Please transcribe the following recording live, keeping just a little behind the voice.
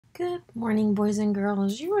Good morning, boys and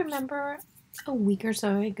girls. You remember a week or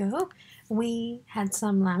so ago, we had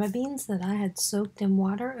some lima beans that I had soaked in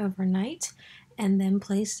water overnight and then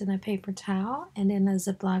placed in a paper towel and in a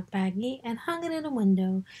Ziploc baggie and hung it in a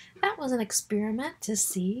window. That was an experiment to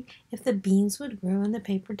see if the beans would grow in the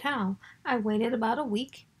paper towel. I waited about a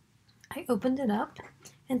week. I opened it up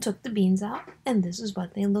and took the beans out, and this is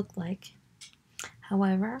what they looked like.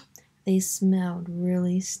 However, they smelled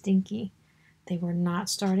really stinky. They were not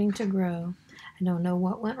starting to grow. I don't know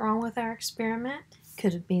what went wrong with our experiment.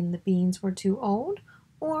 Could have been the beans were too old,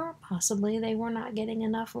 or possibly they were not getting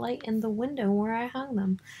enough light in the window where I hung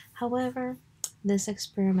them. However, this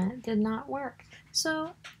experiment did not work,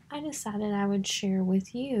 so I decided I would share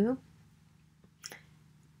with you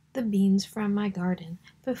the beans from my garden.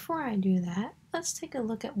 Before I do that, let's take a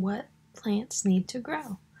look at what plants need to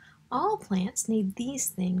grow. All plants need these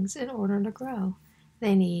things in order to grow.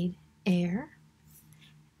 They need air,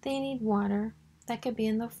 they need water. That could be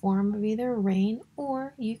in the form of either rain,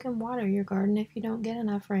 or you can water your garden if you don't get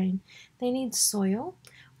enough rain. They need soil,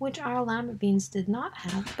 which our lima beans did not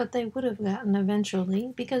have, but they would have gotten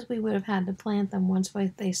eventually because we would have had to plant them once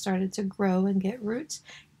they started to grow and get roots.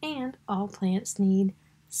 And all plants need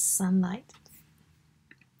sunlight.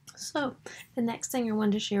 So the next thing I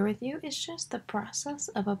wanted to share with you is just the process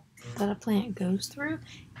that a plant goes through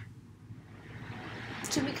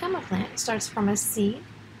to become a plant. It starts from a seed,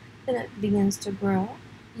 then it begins to grow.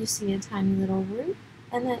 You see a tiny little root,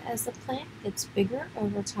 and then as the plant gets bigger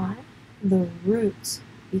over time, the roots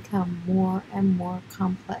become more and more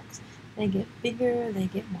complex. They get bigger, they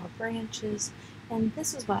get more branches, and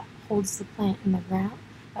this is what holds the plant in the ground.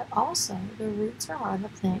 But also, the roots are where the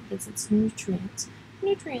plant gets its nutrients.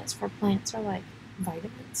 Nutrients for plants are like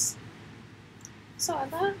vitamins. So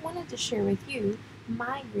I wanted to share with you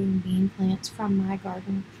my green bean plants from my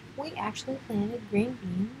garden. We actually planted green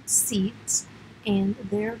bean seeds, and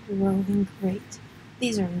they're growing great.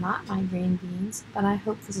 These are not my green beans, but I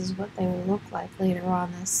hope this is what they will look like later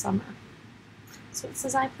on this summer. So it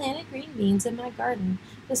says I planted green beans in my garden.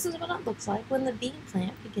 This is what it looks like when the bean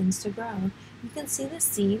plant begins to grow. You can see the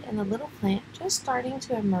seed and the little plant just starting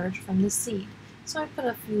to emerge from the seed. So I put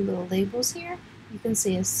a few little labels here. You can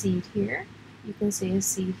see a seed here. You can see a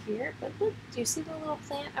seed here. But look, do you see the little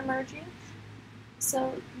plant emerging?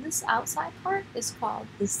 So this outside part is called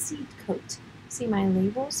the seed coat. See my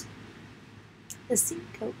labels? The seed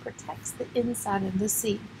coat protects the inside of the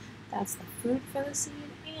seed. That's the food for the seed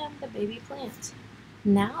and the baby plant.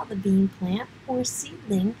 Now the bean plant or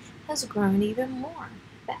seedling has grown even more.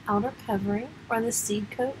 The outer covering or the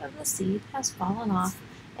seed coat of the seed has fallen off,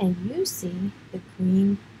 and you see the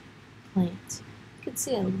green plant. You can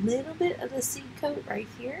see a little bit of the seed coat right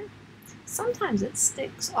here. Sometimes it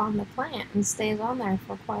sticks on the plant and stays on there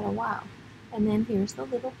for quite a while. And then here's the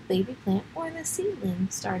little baby plant or the seedling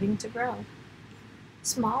starting to grow.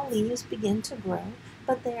 Small leaves begin to grow,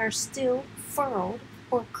 but they are still furled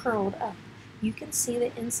or curled up. You can see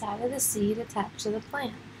the inside of the seed attached to the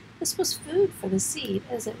plant. This was food for the seed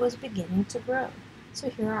as it was beginning to grow. So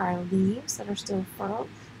here are our leaves that are still furled,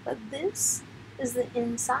 but this is the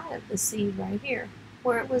inside of the seed right here,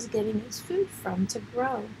 where it was getting its food from to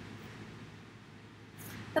grow.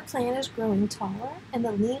 The plant is growing taller, and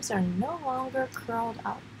the leaves are no longer curled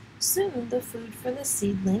up. Soon the food for the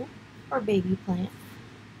seedling or baby plant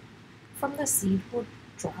from the seed will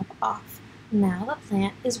drop off. Now the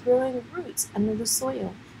plant is growing roots under the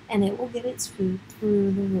soil, and it will get its food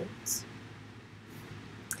through the roots.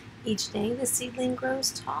 Each day the seedling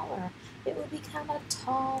grows taller. It will become a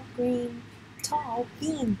tall bean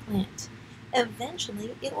plant.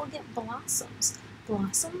 Eventually it will get blossoms.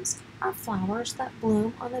 Blossoms are flowers that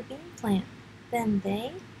bloom on the bean plant. Then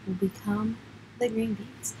they will become the green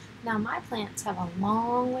beans. Now my plants have a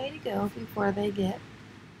long way to go before they get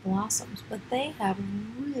blossoms, but they have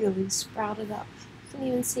really sprouted up. You can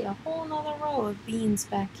even see a whole nother row of beans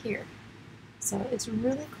back here. So it's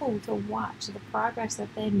really cool to watch the progress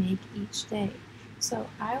that they make each day. So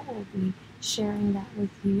I will be sharing that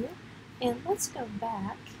with you. And let's go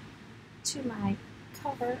back to my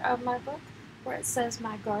cover of my book where it says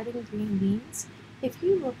My Garden Green Beans. If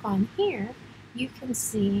you look on here, you can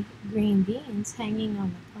see green beans hanging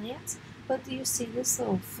on the plants. But do you see this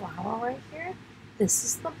little flower right here? This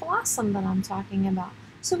is the blossom that I'm talking about.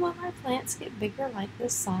 So when my plants get bigger like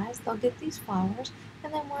this size, they'll get these flowers,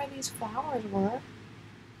 and then where these flowers were,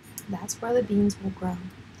 that's where the beans will grow.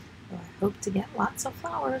 So I hope to get lots of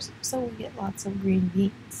flowers so we get lots of green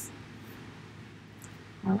beans.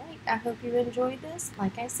 Alright, I hope you enjoyed this.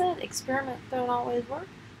 Like I said, experiments don't always work,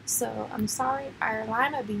 so I'm sorry our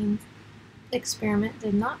lima bean experiment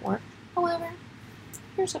did not work. However,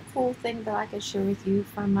 here's a cool thing that I could share with you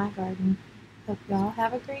from my garden. Hope y'all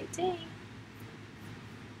have a great day.